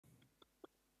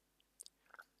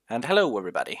And hello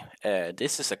everybody,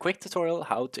 this is a quick tutorial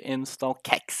how to install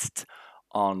kext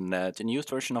on the newest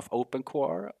version of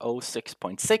OpenCore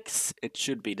 06.6. It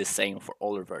should be the same for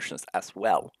older versions as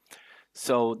well.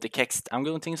 So the kext I'm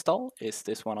going to install is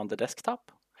this one on the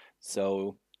desktop.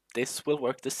 So this will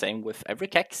work the same with every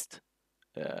kext.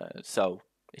 So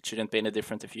it shouldn't be any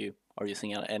different if you are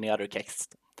using any other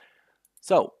kext.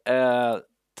 So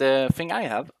the thing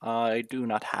I do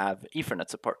not have Ethernet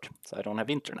support, so I don't have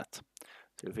internet.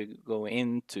 So if we go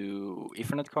into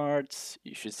Ethernet cards,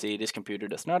 you should see this computer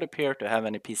does not appear to have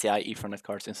any PCI Ethernet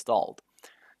cards installed.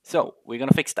 So we're going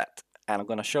to fix that, and I'm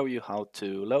going to show you how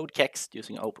to load kext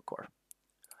using OpenCore.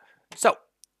 So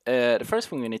the first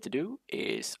thing we need to do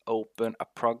is open a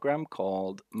program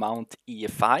called Mount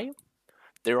EFI.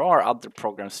 There are other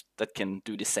programs that can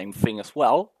do the same thing as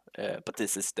well, but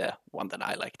this is the one that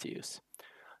I like to use.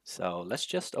 So let's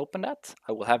just open that.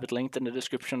 I will have it linked in the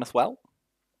description as well.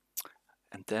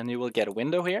 And then you will get a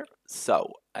window here.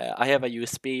 So I have a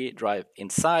USB drive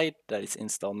inside that is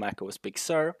installed macOS Big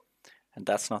Sur, and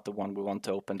that's not the one we want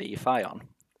to open the EFI on.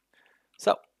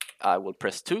 So I will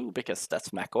press 2 because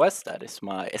that's macOS, that is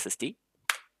my SSD.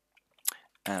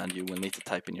 And you will need to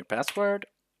type in your password.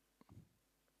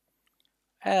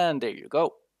 And there you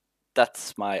go.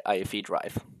 That's my IFE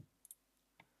drive.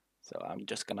 So I'm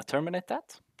just gonna terminate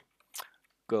that.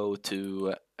 Go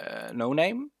to no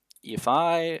name,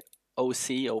 EFI,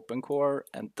 OC OpenCore,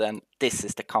 and then this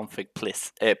is the config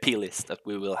plist that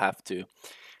we will have to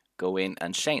go in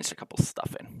and change a couple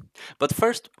stuff in. But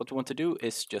first, what we want to do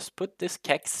is just put this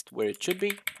kext where it should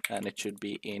be, and it should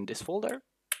be in this folder.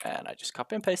 And I just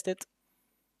copy and paste it.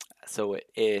 So it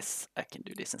is, I can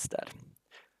do this instead.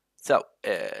 So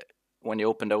when you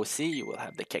open the OC, you will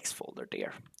have the kext folder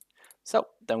there. So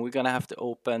then we're gonna have to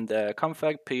open the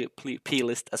config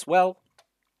plist as well.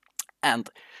 And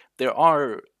there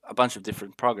are a bunch of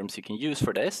different programs you can use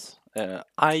for this.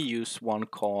 I use one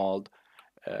called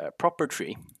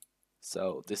Property.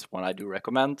 So this one I do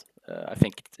recommend. I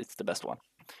think it's the best one.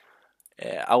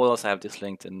 I will also have this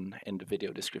linked in the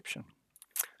video description.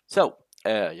 So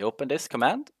you open this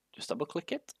command, just double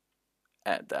click it,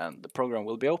 and then the program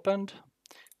will be opened.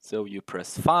 So you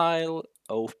press File,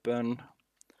 Open,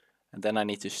 and then I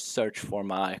need to search for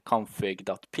my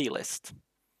config.plist.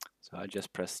 So I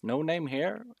just press no name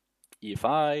here,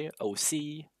 EFI,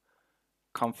 OC,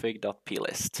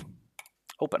 config.plist.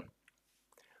 Open.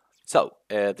 So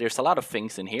there's a lot of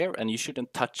things in here, and you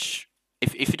shouldn't touch.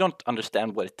 If you don't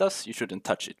understand what it does, you shouldn't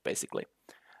touch it basically,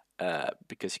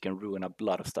 because you can ruin a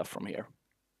lot of stuff from here.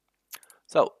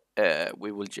 So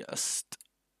we will just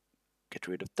get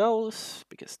rid of those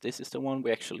because this is the one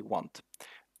we actually want.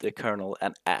 The kernel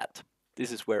and add.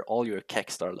 This is where all your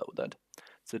kext are loaded.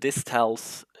 So this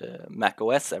tells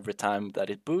macOS every time that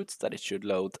it boots that it should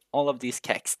load all of these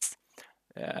kexts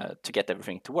to get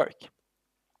everything to work.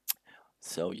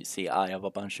 So you see I have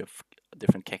a bunch of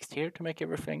different kext here to make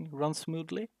everything run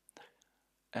smoothly.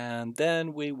 And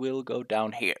then we will go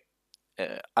down here.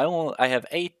 I have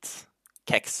 8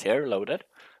 kexts here loaded.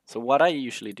 So what I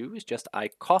usually do is just I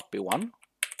copy one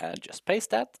and just paste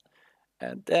that.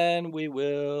 And then we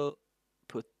will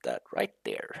put that right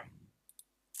there.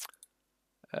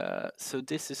 So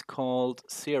this is called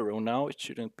 0 now. It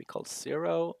shouldn't be called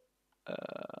 0.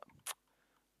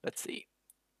 Let's see.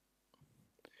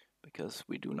 Because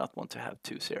we do not want to have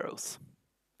 2 zeros.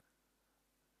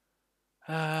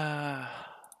 Oh,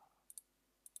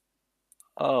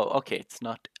 okay, it's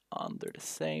not under the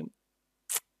same.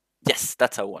 Yes,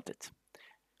 that's how I want it.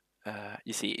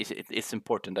 You see, it's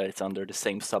important that it's under the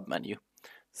same submenu.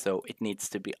 So it needs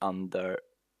to be under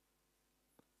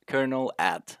kernel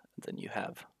add, and then you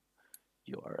have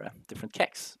your different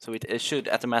kexts. So it should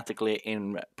automatically,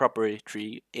 in property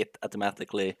tree, it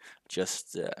automatically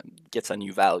just gets a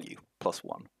new value,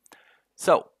 +1.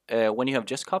 So when you have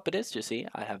just copied this, you see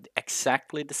I have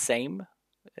exactly the same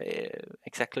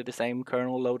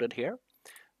kernel loaded here.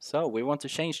 So we want to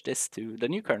change this to the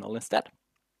new kernel instead.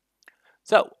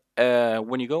 So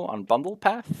when you go on bundle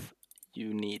path,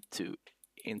 you need to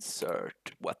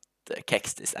insert what the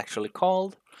kext is actually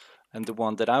called. And the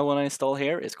one that I want to install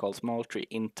here is called Small Tree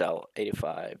Intel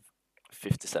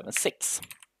 85576.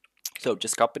 So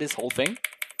just copy this whole thing.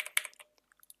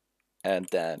 And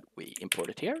then we import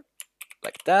it here,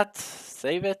 like that,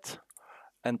 save it.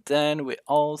 And then we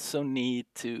also need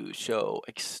to show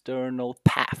external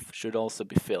path should also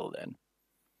be filled in.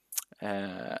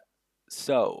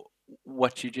 So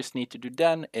what you just need to do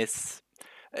then is,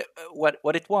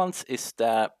 what it wants is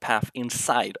the path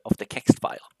inside of the kext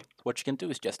file. What you can do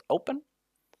is just open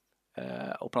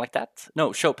like that.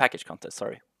 No, show package content,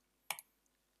 sorry.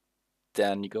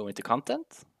 Then you go into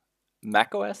content,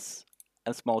 macOS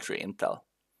and small tree Intel.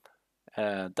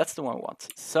 That's the one we want.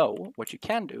 So what you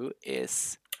can do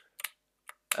is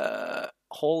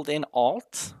hold in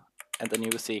Alt, and then you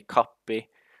will see copy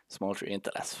small tree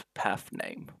Intel as path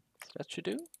name. So that should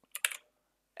do.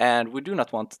 And we do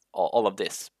not want all of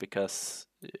this because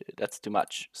that's too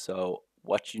much. So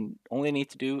what you only need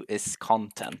to do is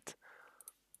content.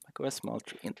 macOS small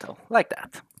tree Intel, like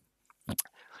that.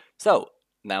 So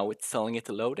now it's telling it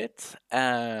to load it.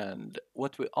 And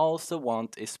what we also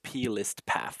want is plist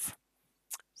path.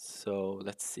 So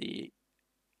let's see.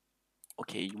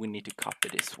 Okay, we need to copy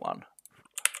this one.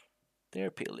 There,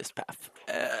 plist path.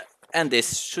 And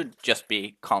this should just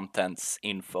be contents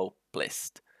info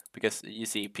list, because you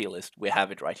see plist, we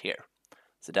have it right here.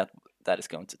 So that is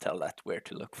going to tell that where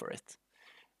to look for it.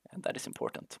 And that is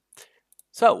important.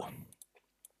 So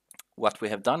what we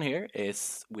have done here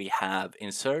is we have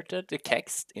inserted the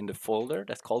kext in the folder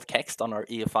that's called kext on our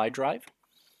EFI drive.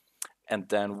 And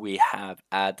then we have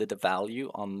added a value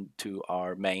onto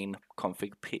our main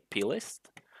config plist.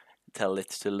 Tell it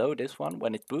to load this one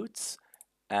when it boots.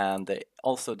 And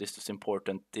also, this is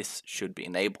important, this should be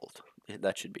enabled.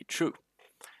 That should be true.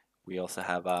 We also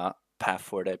have a path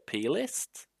for the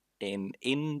plist in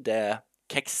the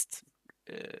kext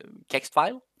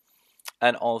file,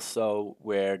 and also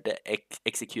where the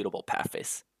executable path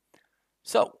is.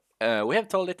 So we have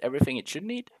told it everything it should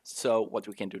need. So what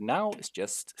we can do now is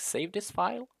just save this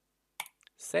file,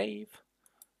 save,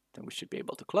 then we should be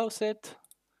able to close it,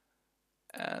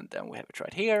 and then we have it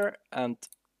right here. And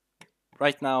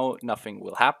right now nothing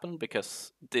will happen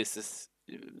because this is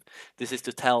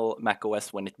to tell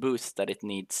macOS when it boots that it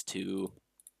needs to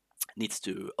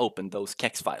open those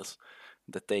kext files,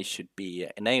 that they should be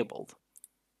enabled.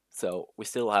 So we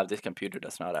still have this computer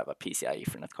does not have a PCI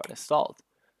Ethernet card installed.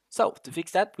 So to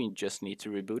fix that, we just need to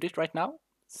reboot it right now.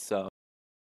 So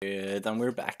then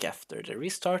we're back after the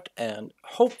restart, and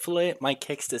hopefully my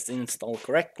kext is installed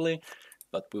correctly,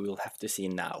 but we will have to see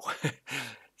now.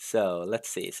 So let's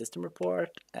see, system report,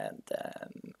 and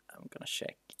then I'm gonna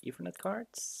check Ethernet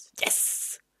cards.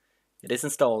 Yes! It is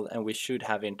installed, and we should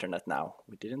have internet now.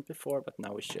 We didn't before, but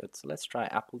now we should. So let's try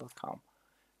apple.com,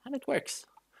 and it works.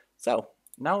 So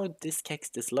now this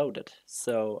kext is loaded,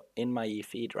 so in my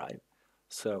EFI drive.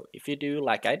 So if you do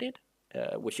like I did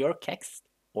with your kext,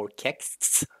 or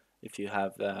kexts, if you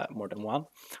have more than one,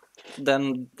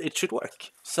 then it should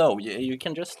work. So you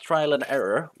can just trial and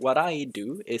error. What I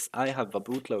do is I have a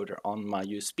bootloader on my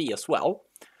USB as well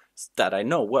that I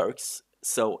know works.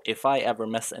 So if I ever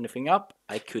mess anything up,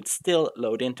 I could still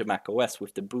load into macOS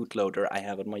with the bootloader I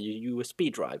have on my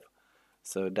USB drive.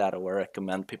 So that I will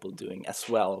recommend people doing as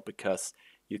well, because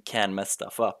you can mess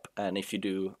stuff up, and if you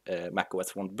do,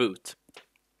 macOS won't boot.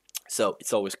 So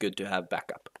it's always good to have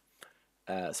backup.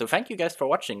 So thank you guys for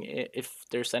watching. If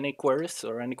there's any queries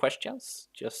or any questions,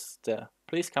 just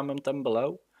please comment them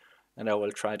below, and I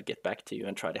will try to get back to you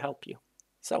and try to help you.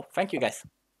 So thank you guys.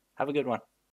 Have a good one.